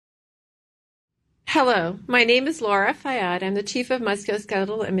Hello, my name is Laura Fayad. I'm the Chief of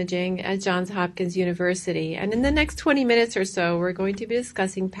Musculoskeletal Imaging at Johns Hopkins University. And in the next 20 minutes or so, we're going to be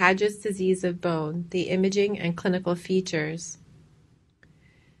discussing Paget's disease of bone, the imaging and clinical features.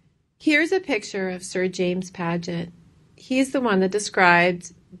 Here's a picture of Sir James Paget. He's the one that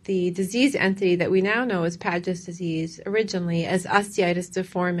described the disease entity that we now know as Paget's disease, originally as osteitis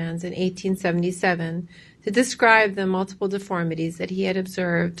deformans in 1877, to describe the multiple deformities that he had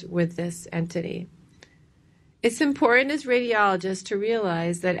observed with this entity. It's important as radiologists to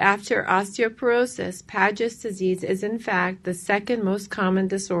realize that after osteoporosis, Paget's disease is in fact the second most common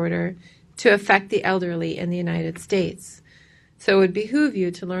disorder to affect the elderly in the United States. So it would behoove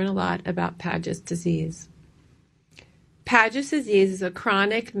you to learn a lot about Paget's disease. Paget's disease is a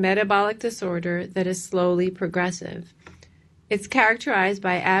chronic metabolic disorder that is slowly progressive. It's characterized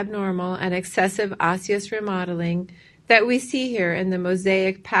by abnormal and excessive osseous remodeling that we see here in the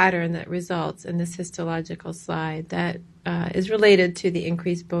mosaic pattern that results in this histological slide that is related to the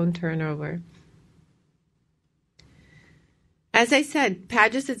increased bone turnover. As I said,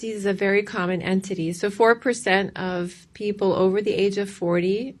 Paget's disease is a very common entity. So 4% of people over the age of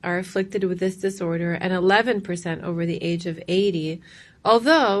 40 are afflicted with this disorder and 11% over the age of 80,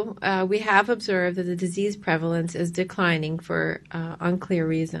 although we have observed that the disease prevalence is declining for unclear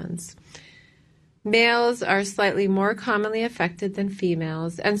reasons. Males are slightly more commonly affected than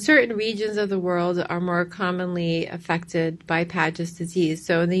females, and certain regions of the world are more commonly affected by Paget's disease.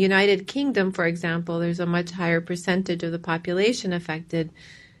 So in the United Kingdom, for example, there's a much higher percentage of the population affected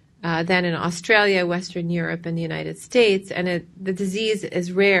than in Australia, Western Europe, and the United States, and the disease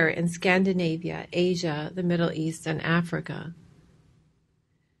is rare in Scandinavia, Asia, the Middle East, and Africa.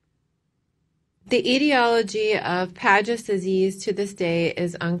 The etiology of Paget's disease to this day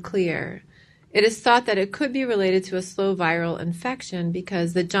is unclear. It is thought that it could be related to a slow viral infection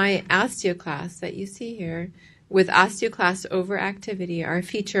because the giant osteoclasts that you see here with osteoclast overactivity are a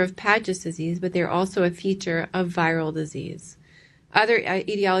feature of Paget's disease, but they're also a feature of viral disease. Other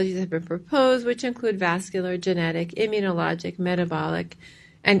etiologies have been proposed, which include vascular, genetic, immunologic, metabolic,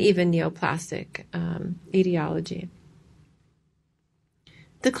 and even neoplastic etiology.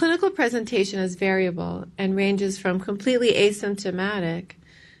 The clinical presentation is variable and ranges from completely asymptomatic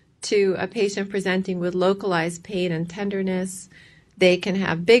to a patient presenting with localized pain and tenderness. They can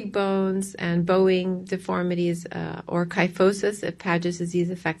have big bones and bowing deformities or kyphosis if Paget's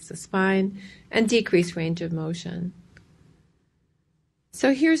disease affects the spine, and decreased range of motion.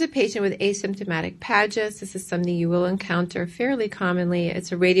 So here's a patient with asymptomatic Paget's. This is something you will encounter fairly commonly.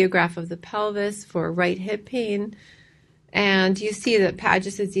 It's a radiograph of the pelvis for right hip pain. And you see that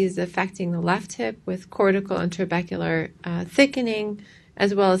Paget's disease is affecting the left hip with cortical and trabecular thickening,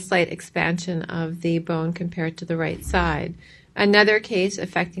 as well as slight expansion of the bone compared to the right side. Another case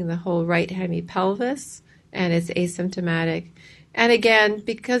affecting the whole right hemipelvis, and it's asymptomatic. And again,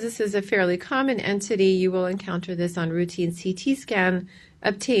 because this is a fairly common entity, you will encounter this on routine CT scan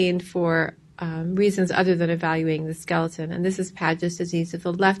obtained for reasons other than evaluating the skeleton. And this is Paget's disease of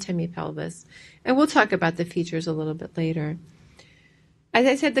the left hemipelvis. And we'll talk about the features a little bit later. As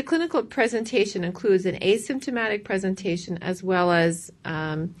I said, the clinical presentation includes an asymptomatic presentation as well as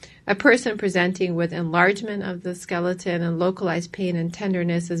a person presenting with enlargement of the skeleton and localized pain and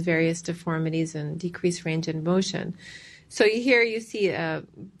tenderness as various deformities and decreased range in motion. So here you see a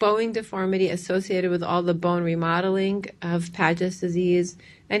bowing deformity associated with all the bone remodeling of Paget's disease,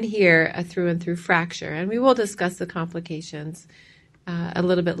 and here a through-and-through fracture. And we will discuss the complications a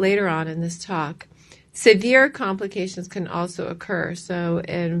little bit later on in this talk. Severe complications can also occur. So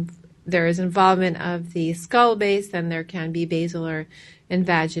there is involvement of the skull base, then there can be basilar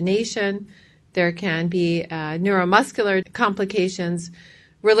invagination. There can be neuromuscular complications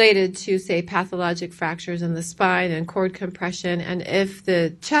related to, say, pathologic fractures in the spine and cord compression. And if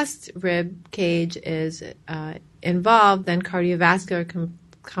the chest rib cage is involved, then cardiovascular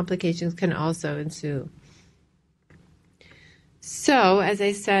complications can also ensue. So, as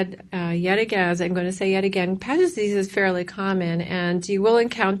I said yet again, Paget's disease is fairly common, and you will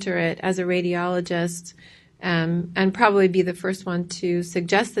encounter it as a radiologist and probably be the first one to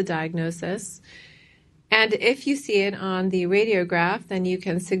suggest the diagnosis. And if you see it on the radiograph, then you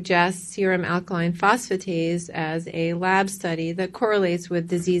can suggest serum alkaline phosphatase as a lab study that correlates with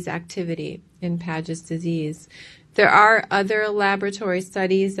disease activity in Paget's disease. There are other laboratory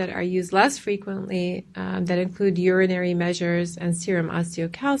studies that are used less frequently that include urinary measures and serum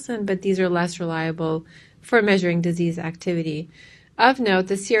osteocalcin, but these are less reliable for measuring disease activity. Of note,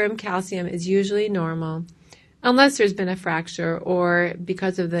 the serum calcium is usually normal. unless there's been a fracture or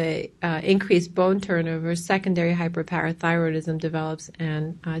because of the increased bone turnover, secondary hyperparathyroidism develops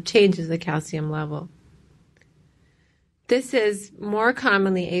and changes the calcium level. This is more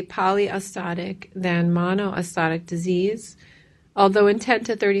commonly a polyostotic than monostotic disease, although in 10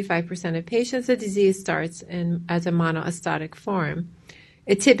 to 35% of patients, the disease starts as a monostotic form.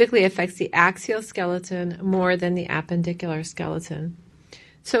 It typically affects the axial skeleton more than the appendicular skeleton.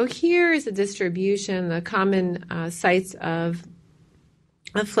 So here is a distribution, the common sites of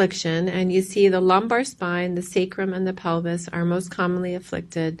affliction, and you see the lumbar spine, the sacrum, and the pelvis are most commonly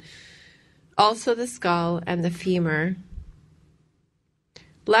afflicted, also the skull and the femur.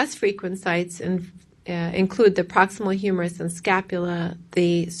 Less frequent sites include the proximal humerus and scapula,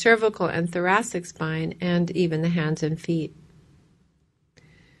 the cervical and thoracic spine, and even the hands and feet.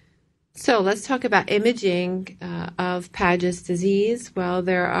 So let's talk about imaging of Paget's disease. Well,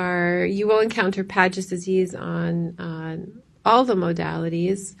 you will encounter Paget's disease on all the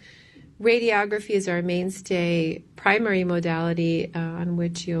modalities. Radiography is our mainstay primary modality on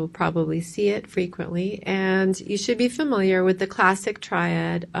which you'll probably see it frequently, and you should be familiar with the classic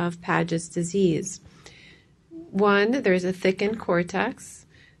triad of Paget's disease. 1, there's a thickened cortex.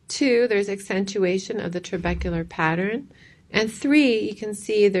 2, there's accentuation of the trabecular pattern. And 3, you can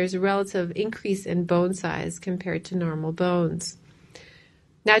see there's a relative increase in bone size compared to normal bones.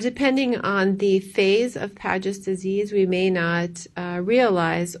 Now, depending on the phase of Paget's disease, we may not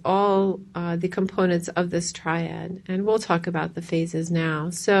realize all the components of this triad, and we'll talk about the phases now.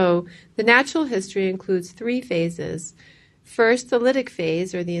 So the natural history includes 3 phases. First, the lytic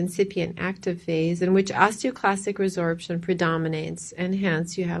phase, or the incipient active phase, in which osteoclastic resorption predominates, and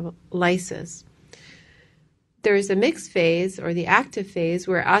hence you have lysis. There is a mixed phase, or the active phase,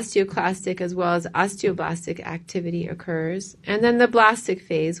 where osteoclastic as well as osteoblastic activity occurs, and then the blastic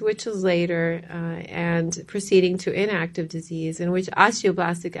phase, which is later and proceeding to inactive disease, in which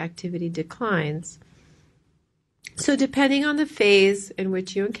osteoblastic activity declines. So depending on the phase in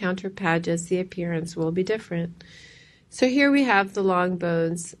which you encounter Paget's, the appearance will be different. So here we have the long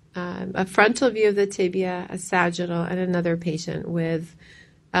bones, a frontal view of the tibia, a sagittal, and another patient with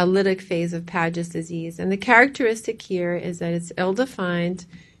a lytic phase of Paget's disease. And the characteristic here is that it's ill-defined,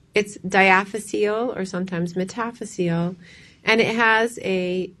 it's diaphyseal or sometimes metaphyseal, and it has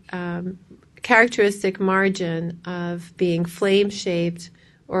a characteristic margin of being flame-shaped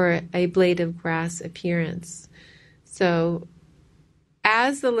or a blade of grass appearance. So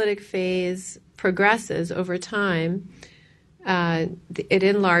as the lytic phase progresses over time, it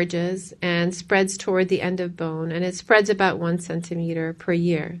enlarges and spreads toward the end of bone, and it spreads about 1 centimeter per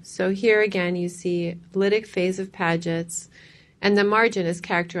year. So here again you see lytic phase of Paget's, and the margin is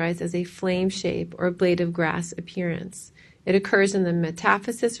characterized as a flame shape or blade of grass appearance. It occurs in the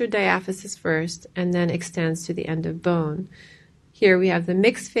metaphysis or diaphysis first, and then extends to the end of bone. Here we have the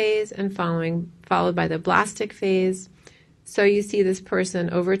mixed phase, and followed by the blastic phase. So you see this person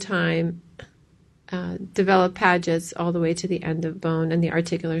over time develop Paget's all the way to the end of bone and the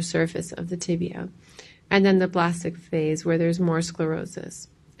articular surface of the tibia. And then the blastic phase, where there's more sclerosis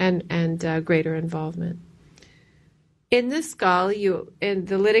and greater involvement. In the skull, the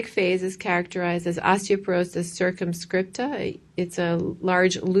lytic phase is characterized as osteoporosis circumscripta. It's a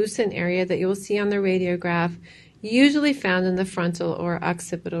large lucent area that you'll see on the radiograph, usually found in the frontal or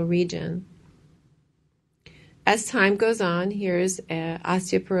occipital region. As time goes on, here's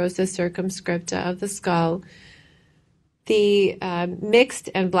osteoporosis circumscripta of the skull. The mixed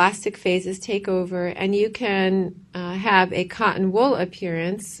and blastic phases take over, and you can have a cotton wool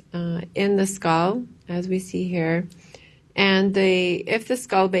appearance in the skull, as we see here. And if the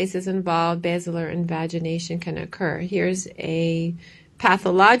skull base is involved, basilar invagination can occur. Here's a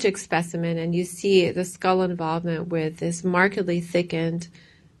pathologic specimen, and you see the skull involvement with this markedly thickened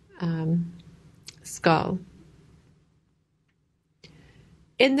skull.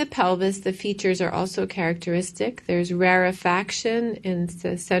 In the pelvis, the features are also characteristic. There's rarefaction in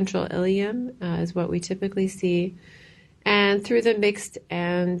the central ilium, is what we typically see. And through the mixed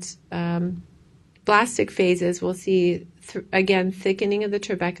and blastic phases, we'll see, again, thickening of the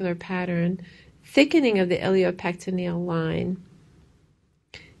trabecular pattern, thickening of the iliopectineal line,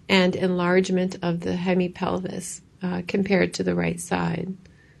 and enlargement of the hemipelvis compared to the right side.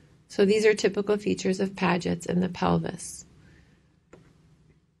 So these are typical features of Paget's in the pelvis.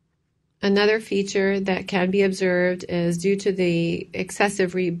 Another feature that can be observed is due to the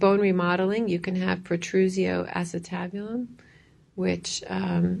excessive bone remodeling, you can have protrusio acetabulum, which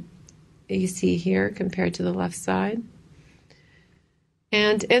you see here compared to the left side.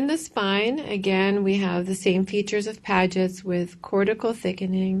 And in the spine, again, we have the same features of Paget's with cortical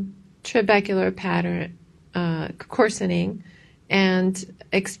thickening, trabecular pattern, coarsening and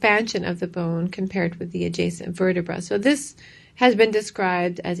expansion of the bone compared with the adjacent vertebra. So this has been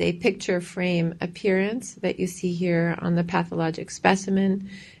described as a picture frame appearance that you see here on the pathologic specimen.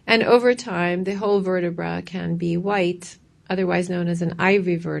 And over time, the whole vertebra can be white, otherwise known as an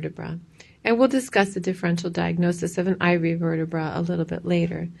ivory vertebra. And we'll discuss the differential diagnosis of an ivory vertebra a little bit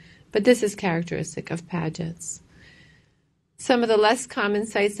later. But this is characteristic of Paget's. Some of the less common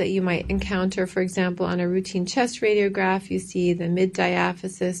sites that you might encounter, for example, on a routine chest radiograph, you see the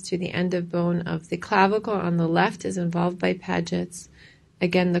mid-diaphysis to the end of bone of the clavicle on the left is involved by Paget's.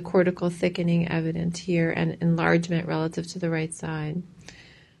 Again, the cortical thickening evident here and enlargement relative to the right side.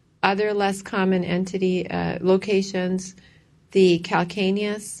 Other less common locations, the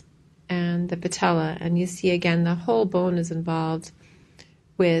calcaneus and the patella, and you see again the whole bone is involved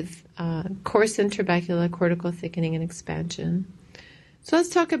with coarsened trabecula, cortical thickening, and expansion. So let's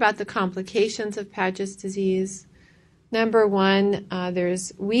talk about the complications of Paget's disease. Number one,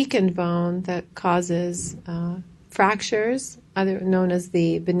 there's weakened bone that causes fractures, known as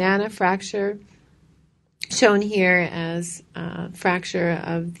the banana fracture, shown here as fracture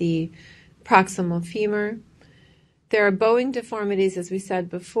of the proximal femur. There are bowing deformities, as we said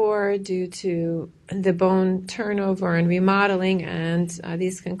before, due to the bone turnover and remodeling, and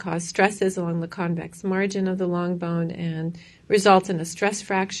these can cause stresses along the convex margin of the long bone and result in a stress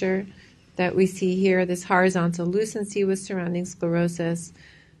fracture that we see here, this horizontal lucency with surrounding sclerosis,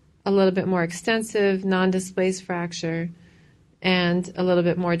 a little bit more extensive non-displaced fracture, and a little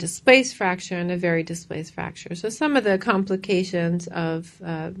bit more displaced fracture and a very displaced fracture. So some of the complications of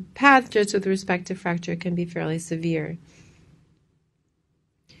Paget's with respect to fracture can be fairly severe.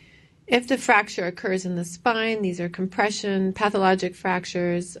 If the fracture occurs in the spine, these are compression, pathologic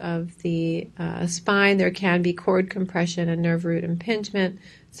fractures of the spine. There can be cord compression and nerve root impingement,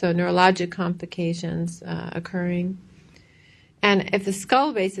 so neurologic complications occurring. And if the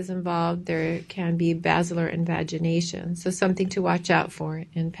skull base is involved, there can be basilar invagination, so something to watch out for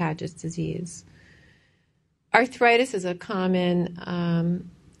in Paget's disease. Arthritis is a common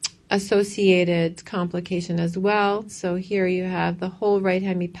associated complication as well. So here you have the whole right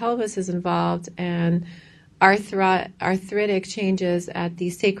hemipelvis is involved, and arthritic changes at the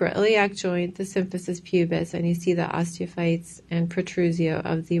sacroiliac joint, the symphysis pubis, and you see the osteophytes and protrusio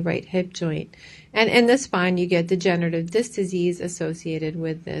of the right hip joint. And in the spine, you get degenerative disc disease associated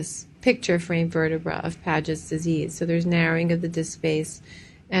with this picture frame vertebra of Paget's disease. So there's narrowing of the disc space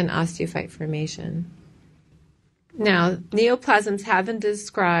and osteophyte formation. Now, neoplasms have been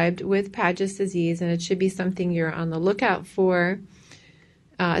described with Paget's disease, and it should be something you're on the lookout for.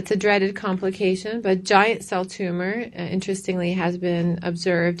 It's a dreaded complication, but giant cell tumor, interestingly, has been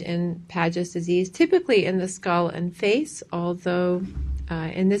observed in Paget's disease, typically in the skull and face, although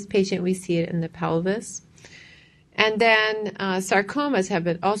in this patient we see it in the pelvis. And then sarcomas have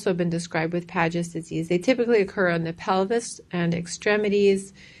also been described with Paget's disease. They typically occur on the pelvis and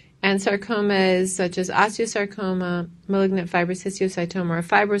extremities, and sarcomas such as osteosarcoma, malignant fibrous histiocytoma, or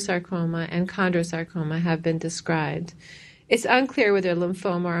fibrosarcoma, and chondrosarcoma have been described. It's unclear whether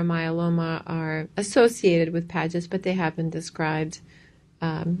lymphoma or myeloma are associated with Paget's, but they have been described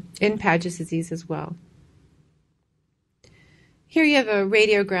in Paget's disease as well. Here you have a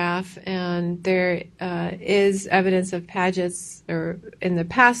radiograph, and there is evidence of Paget's, or in the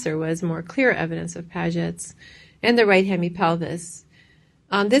past there was more clear evidence of Paget's in the right hemipelvis.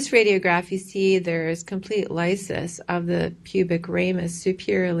 On this radiograph, you see there is complete lysis of the pubic ramus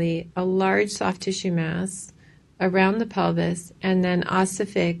superiorly, a large soft tissue mass around the pelvis, and then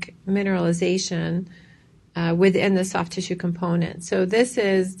ossific mineralization within the soft tissue component. So this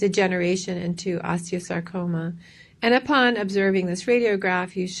is degeneration into osteosarcoma. And upon observing this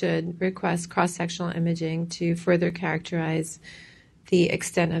radiograph, you should request cross-sectional imaging to further characterize the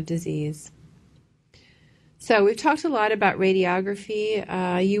extent of disease. So we've talked a lot about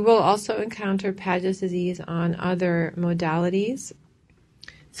radiography. You will also encounter Paget's disease on other modalities.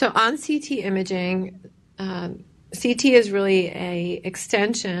 So on CT imaging, CT is really an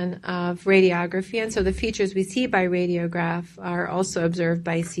extension of radiography, and so the features we see by radiograph are also observed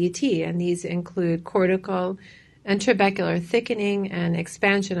by CT, and these include cortical and trabecular thickening and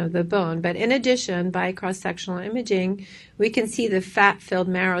expansion of the bone. But in addition, by cross-sectional imaging, we can see the fat-filled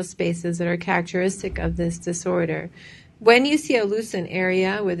marrow spaces that are characteristic of this disorder. When you see a lucent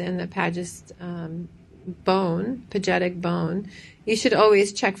area within the Paget's bone, Pagetic bone, you should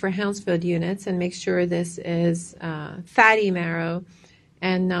always check for Hounsfield units and make sure this is fatty marrow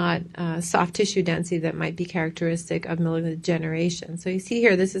and not soft tissue density that might be characteristic of malignant degeneration. So you see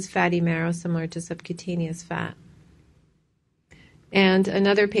here, this is fatty marrow similar to subcutaneous fat. And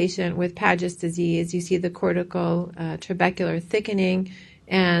another patient with Paget's disease, you see the cortical trabecular thickening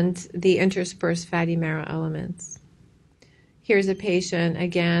and the interspersed fatty marrow elements. Here's a patient,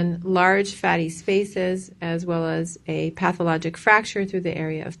 again, large fatty spaces as well as a pathologic fracture through the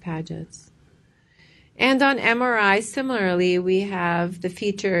area of Paget's. And on MRI, similarly, we have the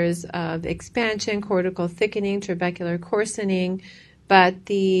features of expansion, cortical thickening, trabecular coarsening, but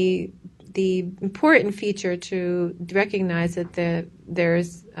the important feature to recognize that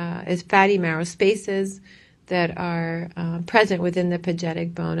there's is fatty marrow spaces that are present within the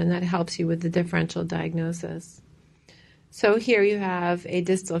pagetic bone, and that helps you with the differential diagnosis. So here you have a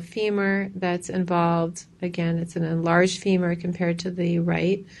distal femur that's involved. Again, it's an enlarged femur compared to the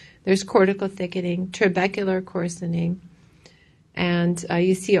right. There's cortical thickening, trabecular coarsening, and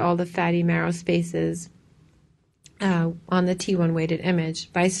you see all the fatty marrow spaces on the T1 weighted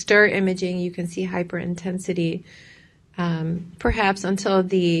image. By stir imaging, you can see hyperintensity, perhaps until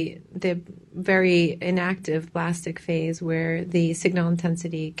the very inactive blastic phase where the signal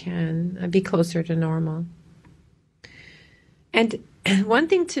intensity can be closer to normal. And one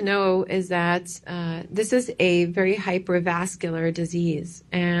thing to know is that this is a very hypervascular disease.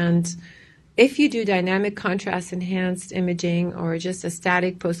 And if you do dynamic contrast enhanced imaging or just a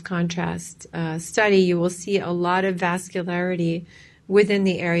static post-contrast study, you will see a lot of vascularity within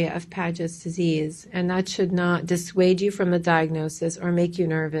the area of Paget's disease. And that should not dissuade you from the diagnosis or make you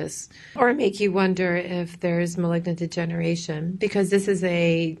nervous or make you wonder if there's malignant degeneration, because this is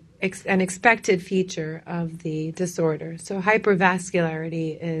an expected feature of the disorder. So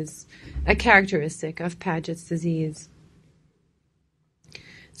hypervascularity is a characteristic of Paget's disease.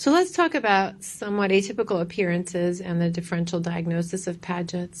 So let's talk about somewhat atypical appearances and the differential diagnosis of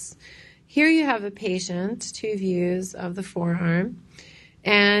Paget's. Here you have a patient, two views of the forearm,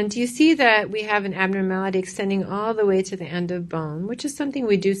 and you see that we have an abnormality extending all the way to the end of bone, which is something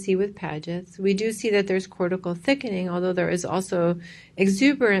we do see with Paget's. We do see that there's cortical thickening, although there is also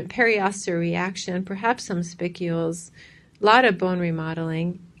exuberant periosteal reaction, perhaps some spicules, a lot of bone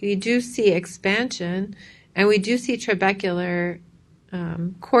remodeling. We do see expansion, and we do see trabecular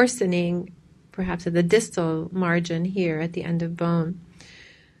coarsening, perhaps at the distal margin here at the end of bone.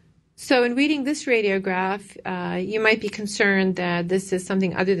 So in reading this radiograph, you might be concerned that this is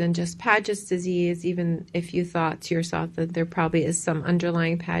something other than just Paget's disease, even if you thought to yourself that there probably is some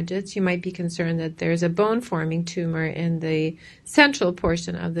underlying Paget's. You might be concerned that there's a bone-forming tumor in the central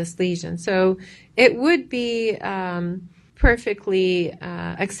portion of this lesion. So it would be perfectly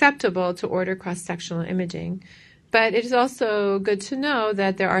acceptable to order cross-sectional imaging. But it is also good to know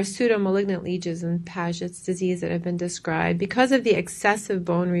that there are pseudomalignant lesions in Paget's disease that have been described. Because of the excessive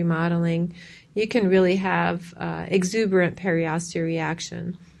bone remodeling, you can really have exuberant periosteal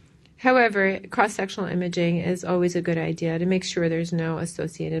reaction. However, cross-sectional imaging is always a good idea to make sure there's no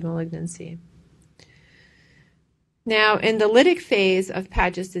associated malignancy. Now, in the lytic phase of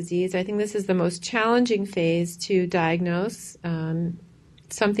Paget's disease, I think this is the most challenging phase to diagnose.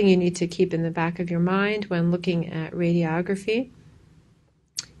 Something you need to keep in the back of your mind when looking at radiography.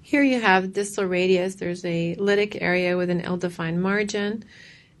 Here you have distal radius. There's a lytic area with an ill-defined margin.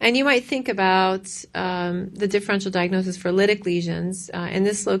 And you might think about the differential diagnosis for lytic lesions. In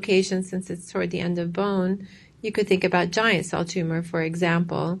this location, since it's toward the end of bone, you could think about giant cell tumor, for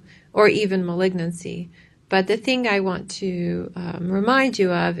example, or even malignancy. But the thing I want to remind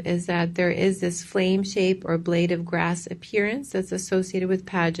you of is that there is this flame shape or blade of grass appearance that's associated with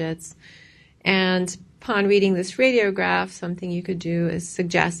Paget's. And upon reading this radiograph, something you could do is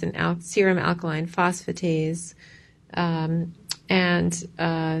suggest an serum alkaline phosphatase and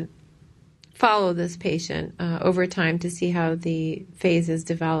follow this patient over time to see how the phases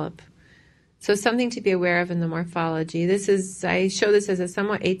develop. So something to be aware of in the morphology. I show this as a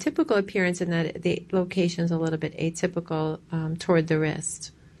somewhat atypical appearance in that the location is a little bit atypical toward the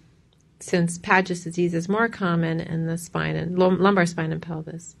wrist, since Paget's disease is more common in the spine and lumbar spine and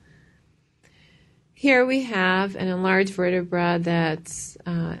pelvis. Here we have an enlarged vertebra that's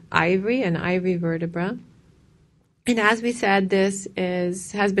an ivory vertebra. And as we said, this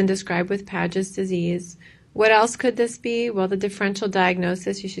has been described with Paget's disease. What else could this be? Well, the differential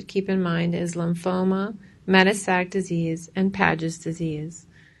diagnosis you should keep in mind is lymphoma, metastatic disease, and Paget's disease.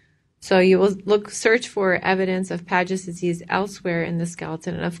 So you will search for evidence of Paget's disease elsewhere in the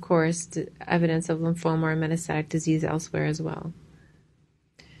skeleton, and of course, evidence of lymphoma or metastatic disease elsewhere as well.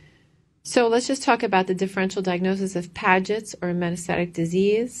 So let's just talk about the differential diagnosis of Paget's or metastatic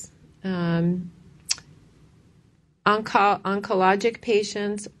disease. Oncologic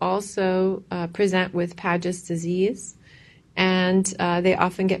patients also present with Paget's disease, and they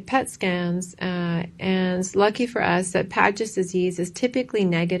often get PET scans. And lucky for us that Paget's disease is typically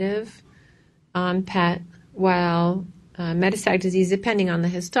negative on PET, while metastatic disease, depending on the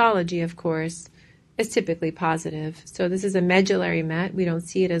histology, of course, is typically positive. So this is a medullary met. We don't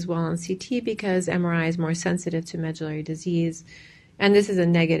see it as well on CT because MRI is more sensitive to medullary disease. And this is a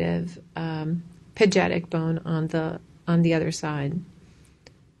negative Pagetic bone on the other side.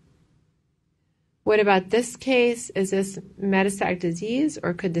 What about this case? Is this metastatic disease,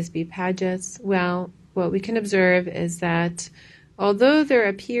 or could this be Paget's? Well, what we can observe is that although there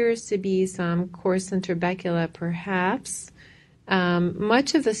appears to be some coarse interbecula, perhaps,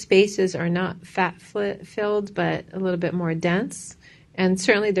 much of the spaces are not fat-filled, but a little bit more dense. And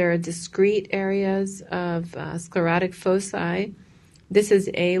certainly there are discrete areas of sclerotic foci. This is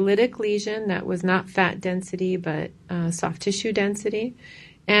a lytic lesion that was not fat density, but soft tissue density.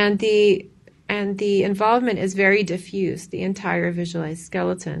 And the involvement is very diffuse, the entire visualized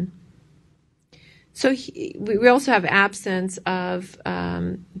skeleton. So we also have absence of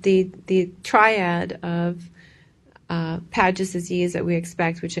the triad of Paget's disease that we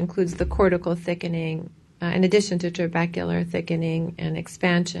expect, which includes the cortical thickening, in addition to trabecular thickening and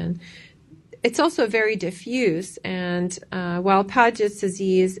expansion. It's also very diffuse, and while Paget's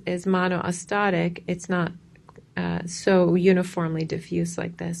disease is monoostotic, it's not so uniformly diffuse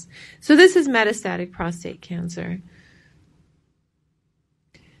like this. So this is metastatic prostate cancer.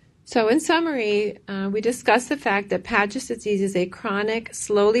 So in summary, we discussed the fact that Paget's disease is a chronic,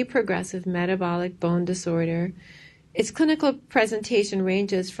 slowly progressive metabolic bone disorder. Its clinical presentation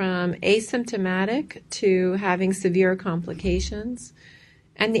ranges from asymptomatic to having severe complications.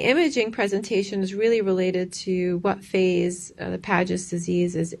 And the imaging presentation is really related to what phase the Paget's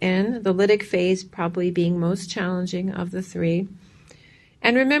disease is in, the lytic phase probably being most challenging of the three.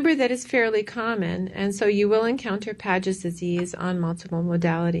 And remember that it's fairly common, and so you will encounter Paget's disease on multiple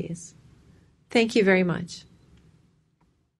modalities. Thank you very much.